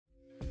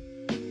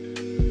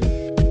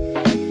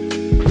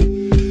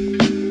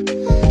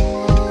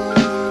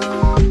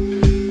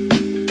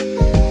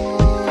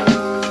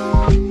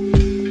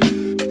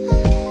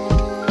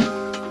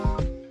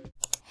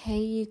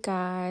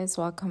guys,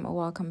 welcome or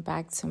welcome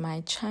back to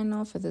my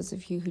channel. For those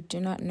of you who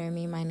do not know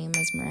me, my name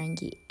is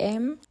Murangi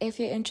M. If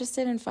you're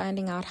interested in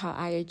finding out how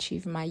I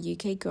achieve my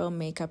UK girl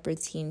makeup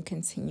routine,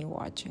 continue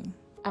watching.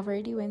 I've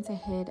already went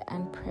ahead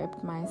and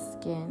prepped my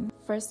skin.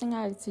 First thing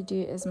I like to do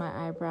is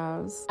my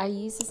eyebrows. I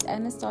use this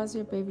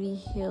Anastasia Beverly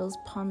Hills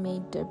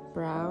Pomade Dip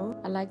Brow.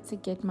 I like to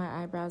get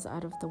my eyebrows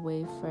out of the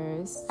way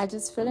first. I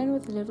just fill in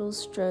with little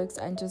strokes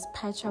and just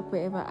patch up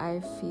wherever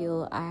I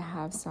feel I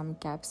have some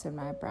gaps in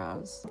my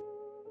brows.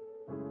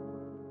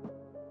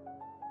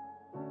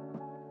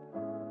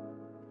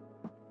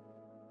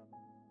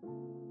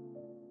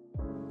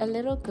 A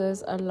little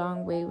goes a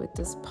long way with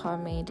this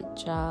pomade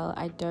gel.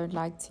 I don't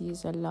like to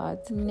use a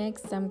lot.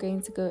 Next, I'm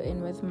going to go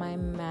in with my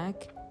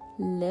MAC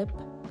lip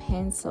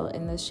pencil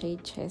in the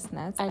shade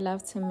Chestnut. I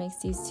love to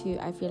mix these two.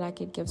 I feel like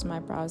it gives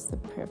my brows the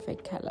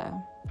perfect color.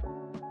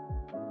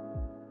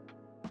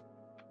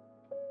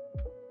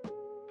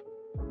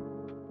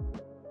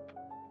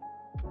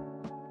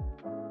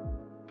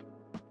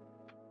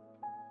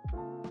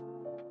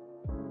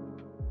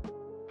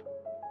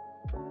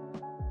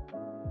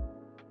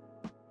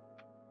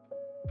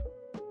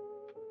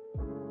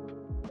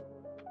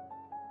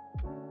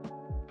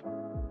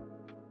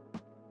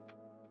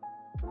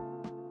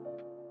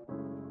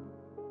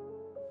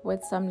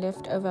 With some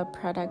leftover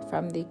product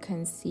from the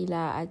concealer,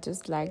 I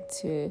just like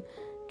to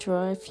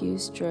draw a few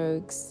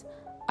strokes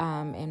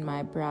in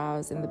my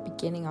brows, in the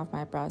beginning of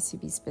my brows to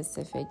be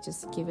specific,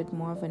 just to give it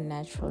more of a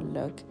natural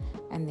look,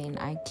 and then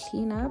I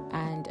clean up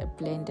and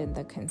blend in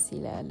the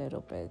concealer a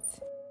little bit.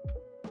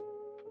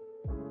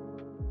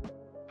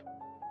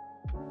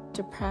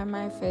 To prime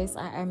my face,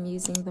 I am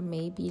using the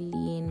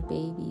Maybelline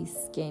Baby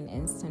Skin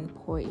Instant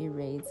Pore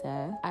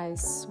Eraser. I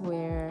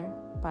swear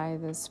by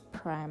this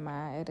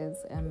primer, it is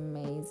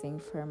amazing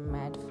for a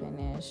matte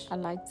finish. I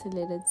like to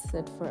let it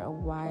sit for a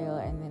while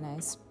and then I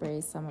spray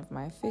some of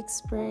my fix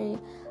spray.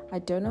 I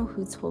don't know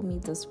who told me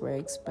this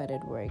works, but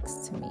it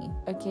works to me.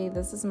 Okay,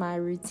 this is my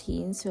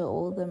routine, so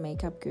all the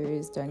makeup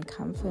gurus don't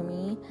come for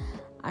me.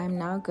 I'm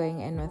now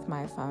going in with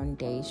my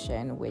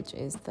foundation, which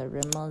is the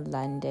Rimmel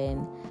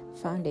London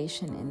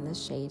foundation in the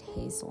shade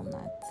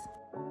Hazelnut.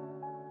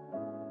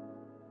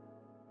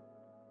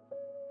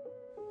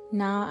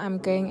 Now I'm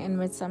going in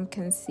with some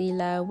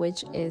concealer,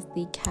 which is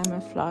the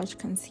Camouflage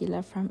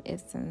Concealer from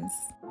Essence.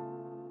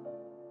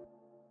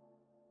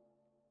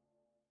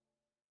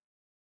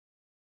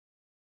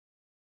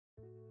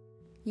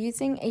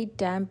 Using a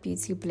damp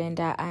beauty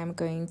blender, I'm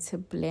going to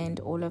blend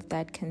all of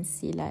that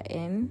concealer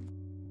in.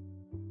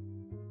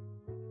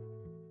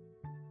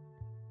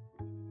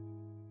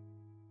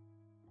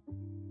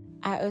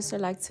 I also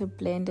like to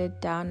blend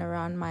it down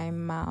around my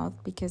mouth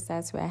because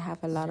that's where I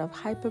have a lot of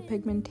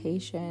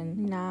hyperpigmentation.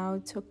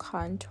 Now to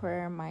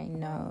contour my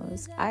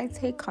nose. I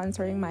take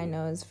contouring my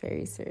nose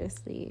very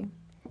seriously.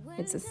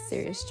 It's a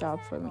serious job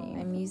for me.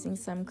 I'm using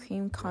some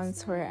cream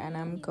contour and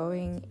I'm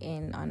going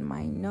in on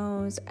my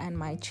nose and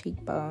my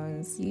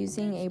cheekbones.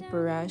 Using a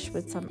brush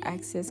with some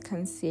excess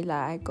concealer,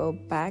 I go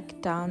back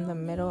down the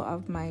middle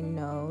of my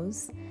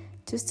nose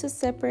just to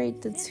separate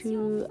the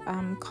two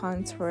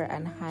contour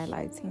and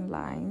highlighting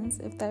lines,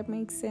 if that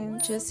makes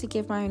sense. Just to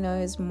give my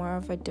nose more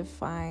of a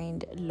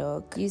defined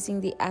look. Using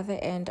the other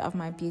end of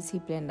my beauty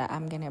blender,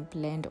 I'm gonna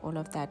blend all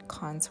of that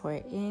contour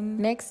in.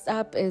 Next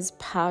up is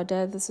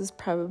powder. This is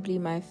probably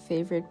my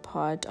favorite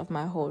part of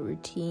my whole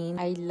routine.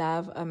 I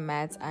love a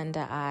matte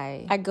under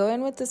eye. I go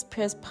in with this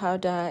pressed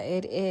powder.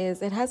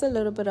 It has a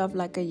little bit of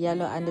like a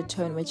yellow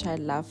undertone, which I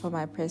love for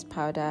my pressed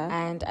powder.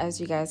 And as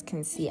you guys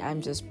can see,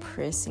 I'm just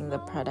pressing the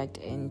product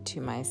into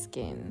my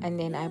skin and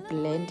then I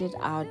blend it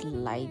out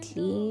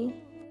lightly.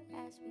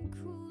 As we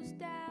cruise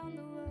down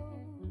the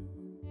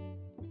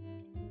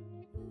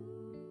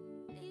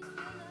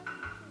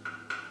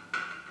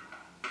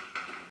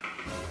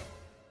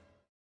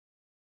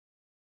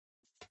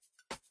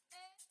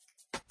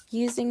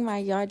Using my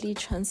Yardley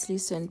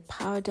translucent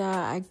powder,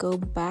 I go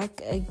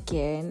back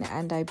again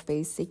and I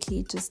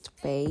basically just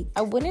bake.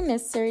 I wouldn't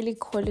necessarily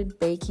call it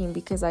baking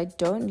because I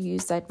don't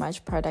use that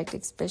much product,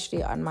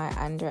 especially on my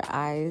under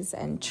eyes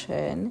and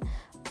chin.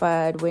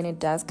 But when it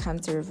does come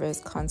to reverse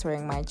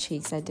contouring my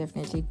cheeks, I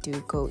definitely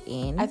do go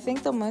in. I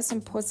think the most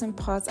important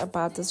part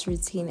about this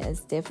routine is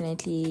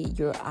definitely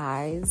your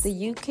eyes.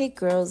 The UK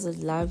girls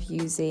love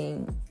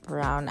using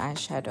brown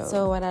eyeshadow.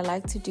 So what I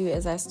like to do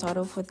is I start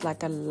off with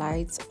like a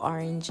light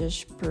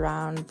orangish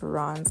brown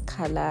bronze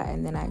color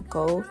and then I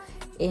go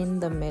in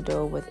the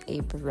middle with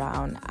a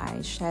brown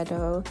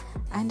eyeshadow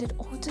and it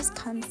all just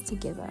comes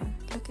together.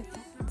 Look at that.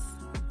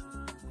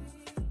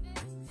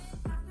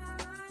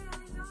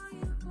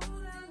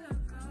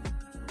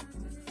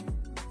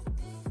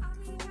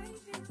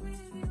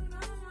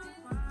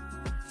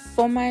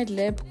 For my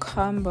lip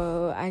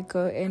combo, I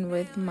go in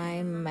with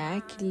my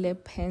MAC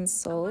lip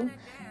pencil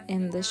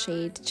in the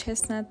shade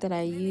Chestnut that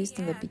I used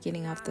in the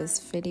beginning of this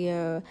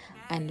video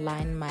and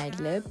line my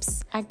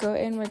lips. I go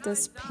in with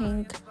this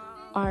pink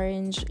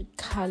orange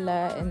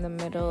color in the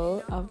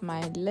middle of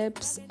my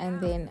lips and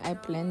then I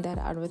blend that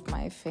out with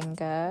my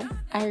finger.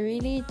 I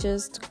really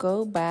just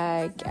go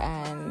back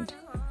and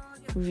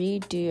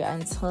redo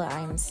until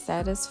I'm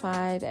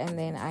satisfied, and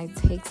then I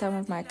take some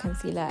of my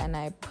concealer and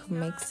I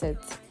mix it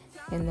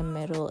in the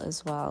middle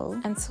as well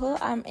until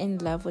I'm in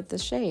love with the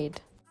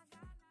shade.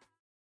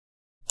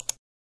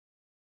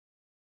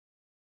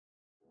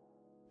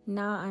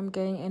 Now I'm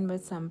going in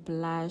with some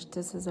blush.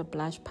 This is a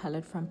blush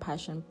palette from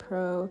Passion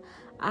Pro.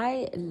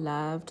 I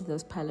loved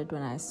this palette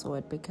when I saw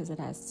it because it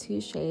has 2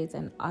 shades,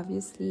 and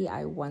obviously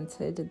I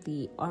wanted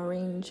the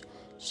orange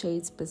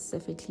shade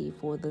specifically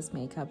for this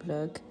makeup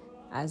look.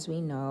 As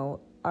we know,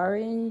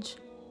 orange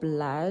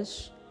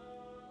blush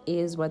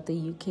is what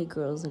the UK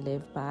girls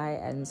live by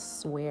and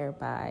swear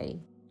by.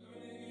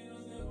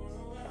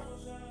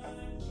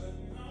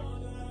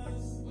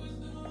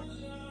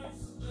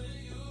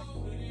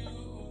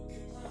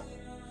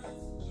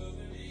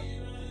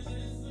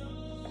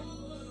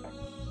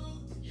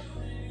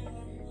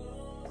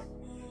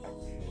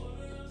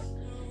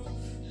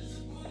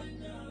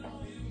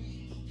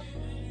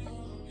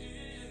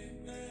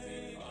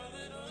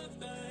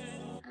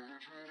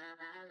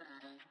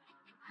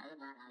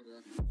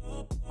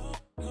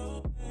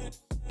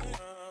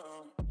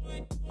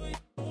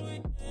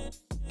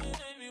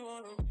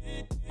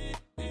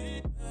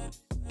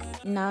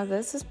 Now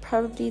this is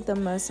probably the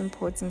most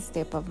important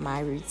step of my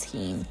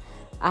routine.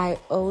 I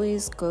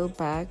always go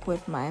back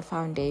with my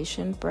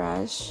foundation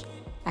brush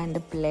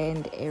and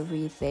blend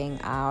everything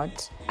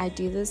out. I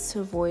do this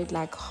to avoid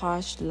like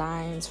harsh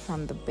lines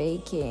from the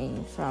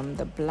baking, from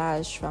the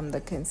blush, from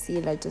the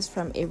concealer, just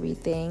from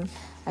everything.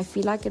 I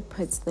feel like it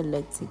puts the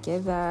look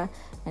together.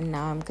 And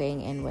now I'm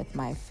going in with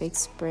my Fix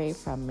Spray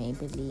from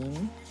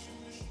Maybelline.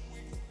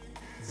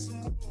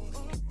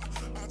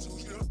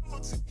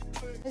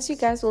 As you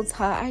guys will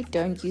tell, I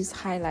don't use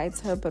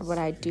highlighter, but what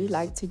I do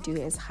like to do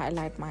is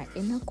highlight my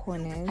inner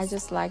corners. I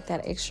just like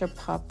that extra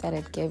pop that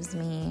it gives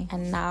me.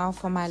 And now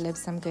for my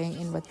lips, I'm going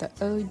in with the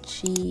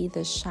OG,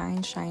 the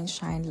Shine Shine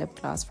Shine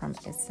lip gloss from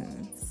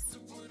Essence.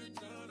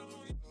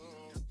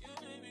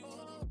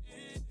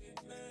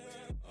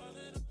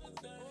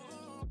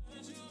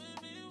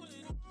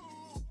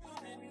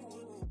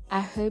 I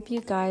hope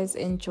you guys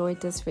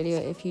enjoyed this video.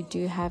 If you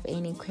do have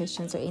any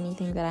questions or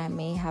anything that I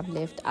may have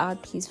left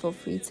out, please feel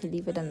free to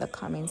leave it in the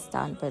comments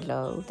down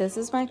below. This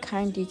is my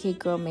current UK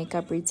girl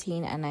makeup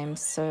routine and I'm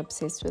so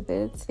obsessed with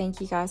it. Thank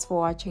you guys for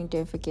watching.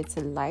 Don't forget to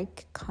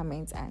like,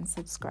 comment, and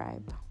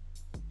subscribe.